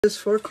Is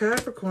for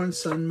Capricorn,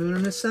 Sun, Moon,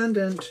 and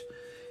Ascendant,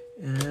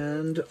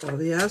 and all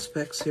the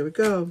aspects. Here we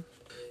go.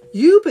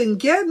 You've been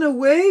getting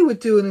away with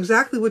doing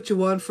exactly what you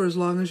want for as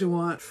long as you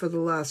want for the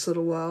last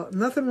little while.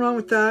 Nothing wrong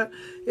with that.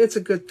 It's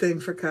a good thing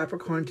for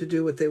Capricorn to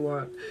do what they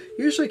want.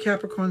 Usually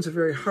Capricorn's a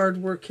very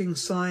hardworking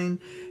sign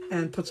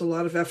and puts a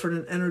lot of effort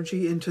and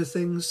energy into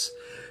things.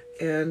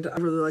 And I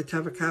really like to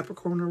have a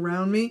Capricorn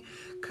around me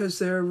because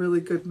they're a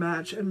really good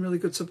match and really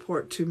good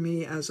support to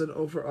me as an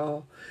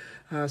overall.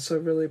 So I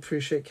really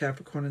appreciate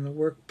Capricorn in the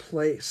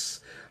workplace,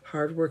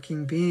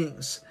 hardworking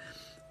beings.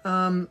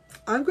 I'm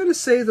going to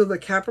say, though, that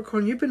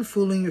Capricorn, you've been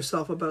fooling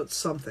yourself about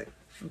something,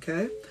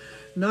 okay?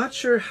 Not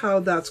sure how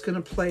that's going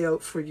to play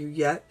out for you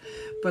yet,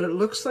 but it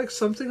looks like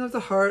something of the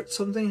heart,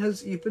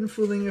 you've been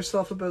fooling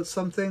yourself about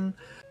something,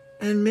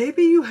 and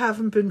maybe you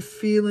haven't been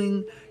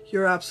feeling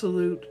your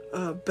absolute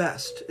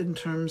best in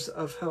terms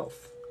of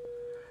health.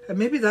 And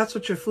maybe that's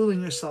what you're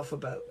fooling yourself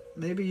about.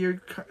 Maybe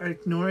you're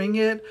ignoring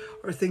it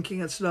or thinking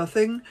it's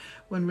nothing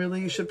when really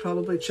you should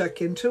probably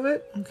check into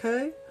it,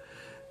 okay?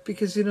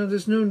 Because, you know,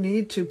 there's no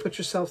need to put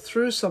yourself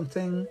through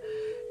something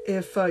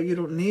if you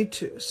don't need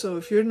to. So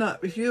if you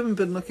haven't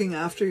been looking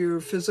after your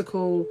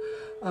physical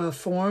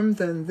form,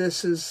 then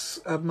this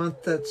is a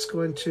month that's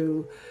going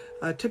to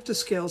tip the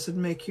scales and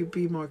make you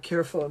be more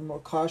careful and more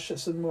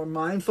cautious and more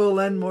mindful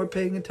and more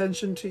paying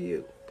attention to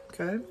you,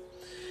 okay?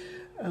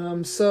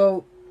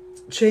 So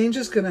change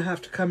is going to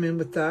have to come in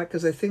with that,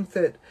 because I think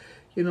that,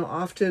 you know,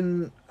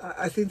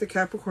 I think the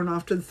Capricorn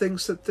often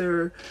thinks that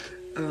they're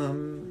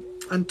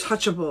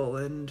untouchable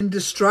and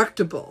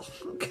indestructible,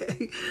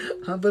 okay?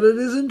 But it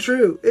isn't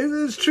true. It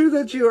is true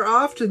that you are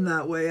often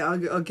that way.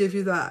 I'll give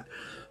you that.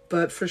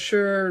 But for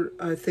sure,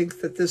 I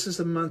think that this is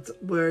a month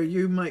where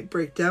you might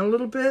break down a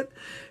little bit,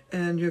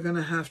 and you're going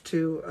to have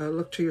to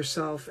look to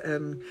yourself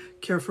and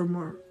care for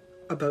more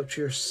about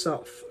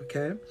yourself,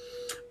 okay?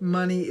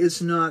 Money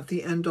is not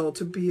the end-all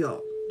to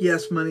be-all.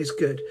 Yes, money's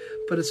good,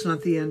 but it's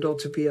not the end-all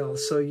to be-all.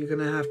 So you're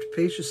going to have to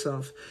pace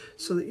yourself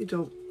so that you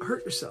don't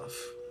hurt yourself,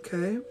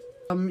 okay?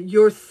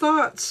 Your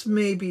thoughts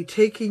may be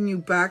taking you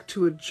back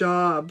to a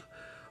job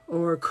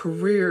or a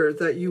career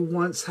that you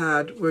once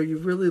had where you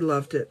really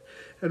loved it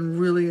and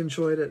really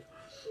enjoyed it.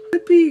 It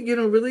could be, you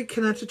know, really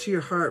connected to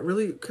your heart,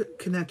 really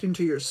connecting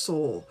to your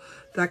soul,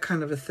 that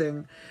kind of a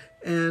thing.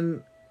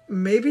 And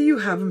maybe you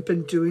haven't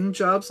been doing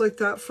jobs like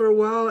that for a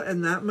while,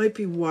 and that might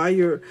be why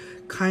you're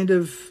kind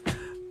of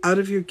out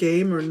of your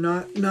game or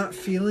not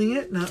feeling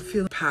it, not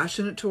feeling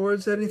passionate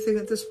towards anything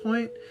at this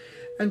point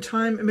in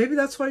time. Maybe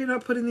that's why you're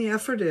not putting the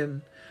effort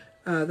in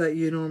that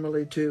you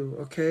normally do,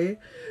 okay?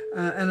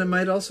 And it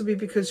might also be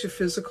because your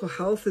physical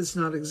health is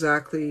not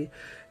exactly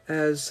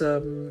as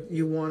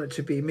you want it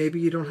to be. Maybe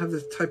you don't have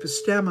the type of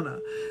stamina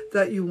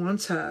that you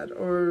once had,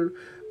 or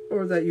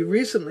that you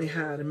recently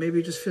had, and maybe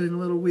you're just feeling a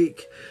little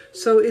weak.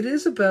 So it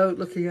is about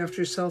looking after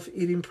yourself,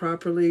 eating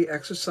properly,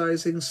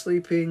 exercising,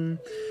 sleeping.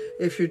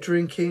 If you're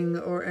drinking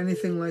or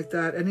anything like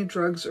that, any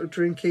drugs or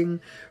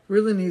drinking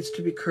really needs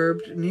to be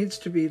curbed, needs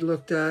to be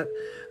looked at.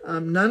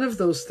 None of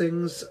those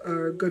things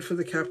are good for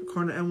the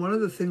Capricorn. And one of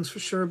the things for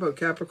sure about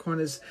Capricorn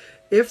is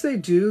if they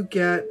do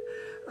get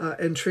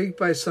intrigued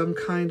by some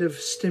kind of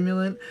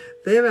stimulant,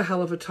 they have a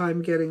hell of a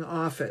time getting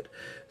off it.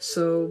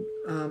 So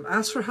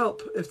ask for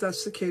help if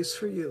that's the case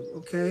for you,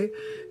 okay?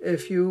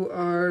 If you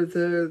are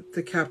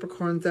the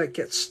Capricorn that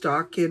gets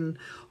stuck in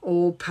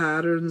old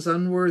patterns,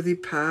 unworthy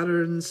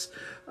patterns,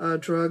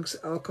 drugs,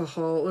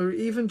 alcohol, or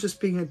even just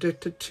being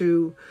addicted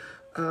to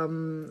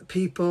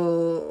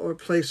people or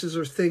places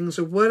or things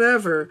or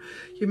whatever,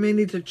 you may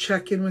need to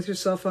check in with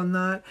yourself on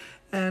that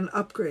and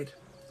upgrade,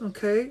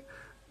 okay?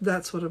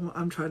 That's what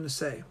I'm trying to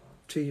say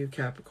to you,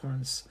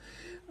 Capricorns.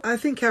 I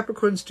think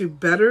Capricorns do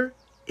better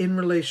in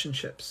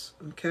relationships,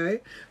 okay?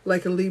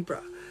 Like a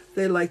Libra.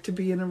 They like to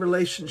be in a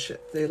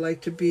relationship. They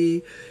like to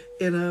be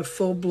in a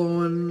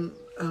full-blown,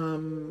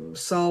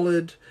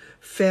 solid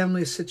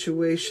family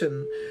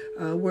situation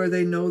where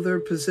they know their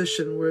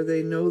position, where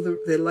they know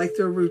they like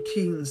their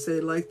routines. They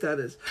like that.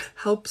 It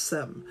helps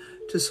them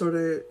to sort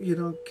of, you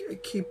know,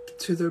 keep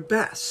to their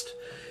best.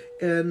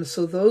 And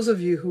so those of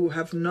you who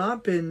have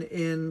not been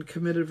in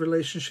committed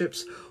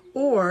relationships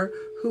or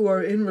who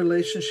are in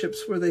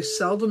relationships where they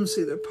seldom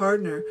see their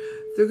partner,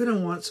 they're going to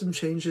want some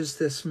changes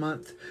this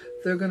month.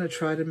 They're going to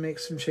try to make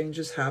some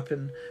changes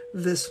happen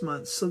this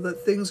month so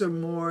that things are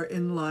more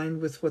in line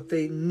with what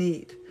they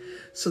need.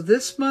 So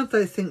this month,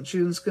 I think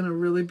June's going to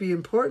really be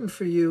important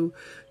for you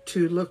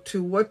to look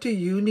to what do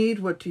you need,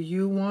 what do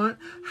you want,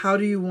 how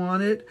do you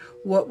want it,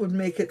 what would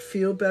make it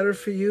feel better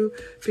for you.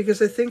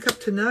 Because I think up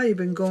to now you've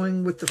been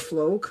going with the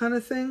flow kind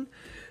of thing.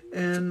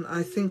 And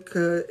I think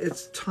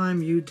it's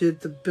time you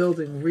did the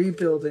building,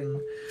 rebuilding,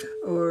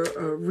 or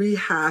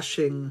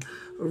rehashing,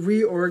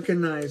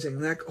 reorganizing,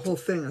 that whole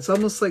thing. It's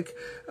almost like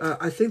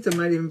I think there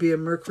might even be a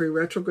Mercury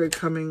retrograde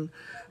coming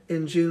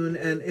in June.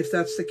 And if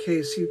that's the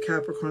case, you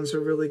Capricorns are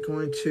really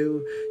going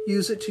to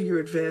use it to your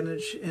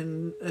advantage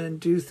and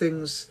do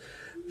things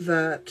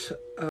that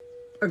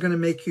are going to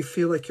make you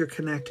feel like you're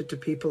connected to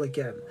people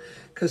again.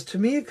 Because to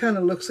me, it kind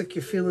of looks like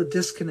you feel a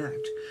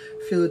disconnect.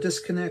 Feel a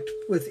disconnect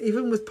with,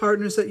 even with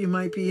partners that you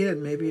might be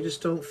in. Maybe you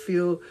just don't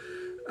feel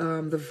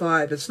the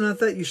vibe. It's not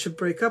that you should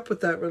break up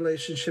with that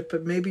relationship,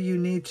 but maybe you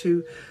need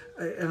to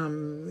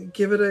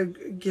give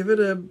it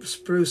a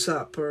spruce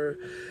up, or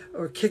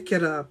kick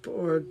it up,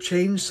 or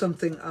change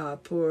something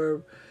up,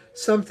 or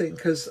something,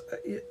 because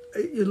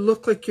you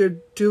look like you're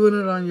doing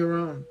it on your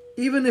own.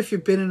 Even if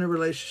you've been in a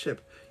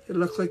relationship, you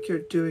look like you're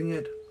doing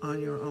it on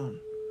your own.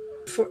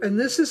 And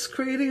this is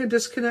creating a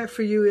disconnect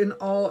for you in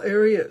all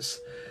areas.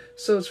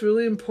 So it's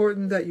really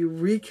important that you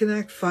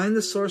reconnect, find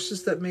the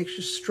sources that makes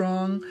you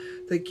strong,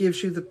 that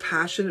gives you the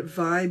passionate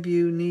vibe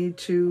you need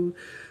to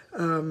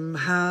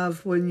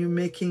have when you're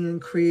making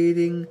and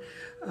creating.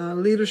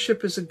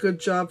 Leadership is a good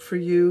job for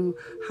you.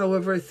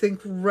 However, I think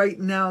right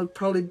now it'd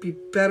probably be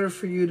better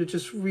for you to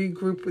just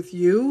regroup with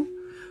you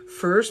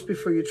first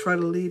before you try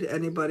to lead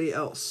anybody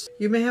else.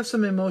 You may have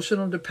some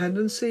emotional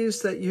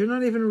dependencies that you're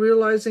not even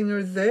realizing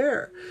are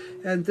there.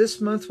 And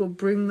this month will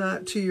bring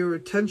that to your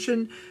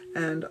attention,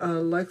 and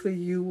likely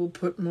you will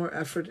put more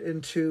effort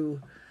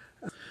into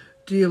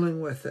dealing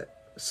with it.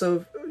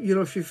 So,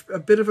 if you're a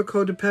bit of a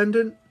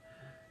codependent,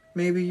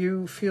 maybe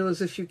you feel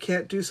as if you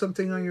can't do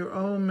something on your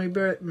own.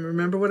 Maybe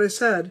remember what I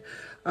said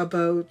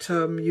about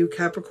you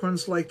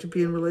Capricorns like to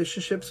be in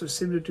relationships or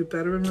seem to do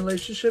better in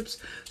relationships.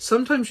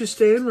 Sometimes you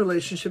stay in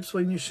relationships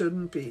when you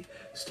shouldn't be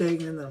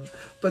staying in them,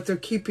 but they're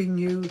keeping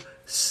you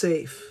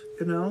safe,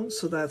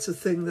 So that's a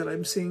thing that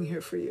I'm seeing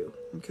here for you,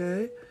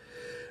 okay?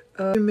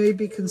 You may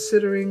be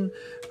considering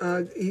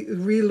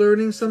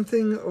relearning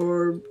something,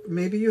 or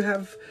maybe you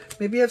have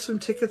some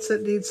tickets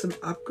that need some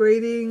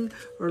upgrading,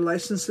 or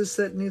licenses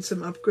that need some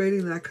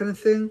upgrading, that kind of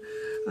thing.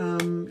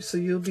 So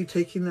you'll be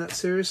taking that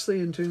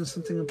seriously and doing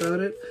something about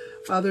it.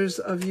 Others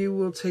of you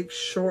will take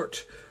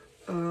short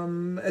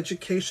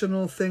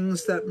educational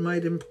things that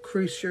might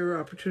increase your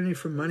opportunity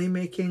for money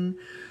making,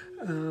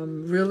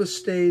 real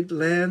estate,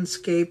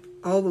 landscape,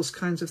 all those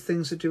kinds of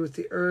things to do with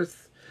the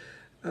earth.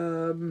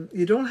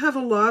 You don't have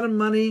a lot of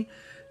money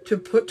to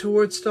put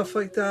towards stuff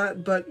like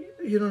that, but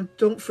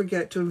don't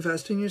forget to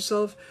invest in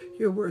yourself.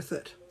 You're worth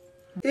it.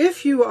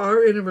 If you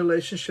are in a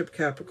relationship,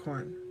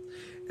 Capricorn,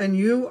 and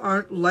you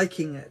aren't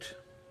liking it,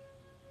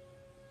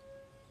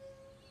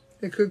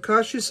 it could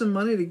cost you some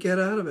money to get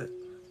out of it.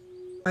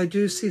 I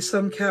do see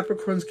some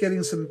Capricorns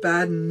getting some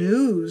bad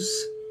news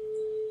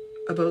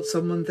about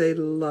someone they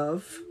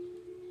love.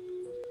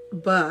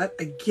 But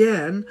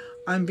again,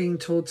 I'm being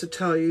told to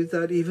tell you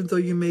that even though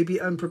you may be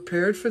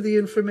unprepared for the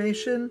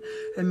information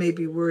and may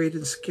be worried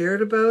and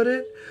scared about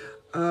it,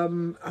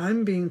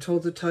 I'm being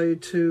told to tell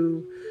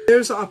you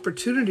there's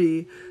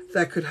opportunity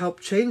that could help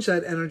change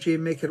that energy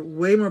and make it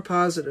way more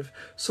positive.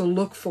 So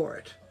look for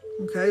it,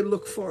 okay?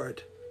 Look for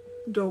it.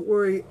 Don't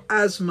worry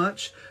as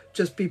much.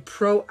 Just be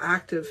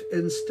proactive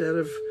instead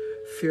of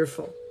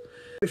fearful.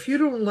 If you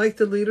don't like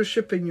the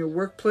leadership in your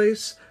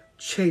workplace,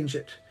 change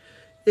it.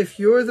 If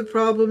you're the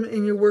problem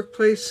in your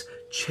workplace,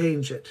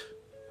 change it.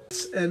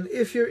 And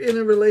if you're in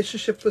a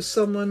relationship with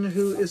someone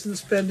who isn't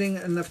spending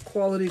enough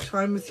quality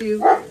time with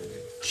you,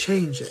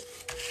 change it.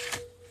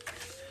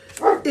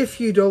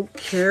 If you don't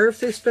care if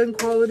they spend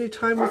quality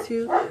time with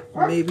you,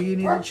 maybe you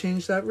need to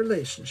change that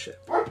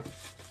relationship.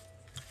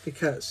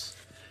 Because,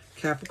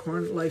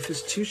 Capricorn, life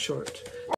is too short.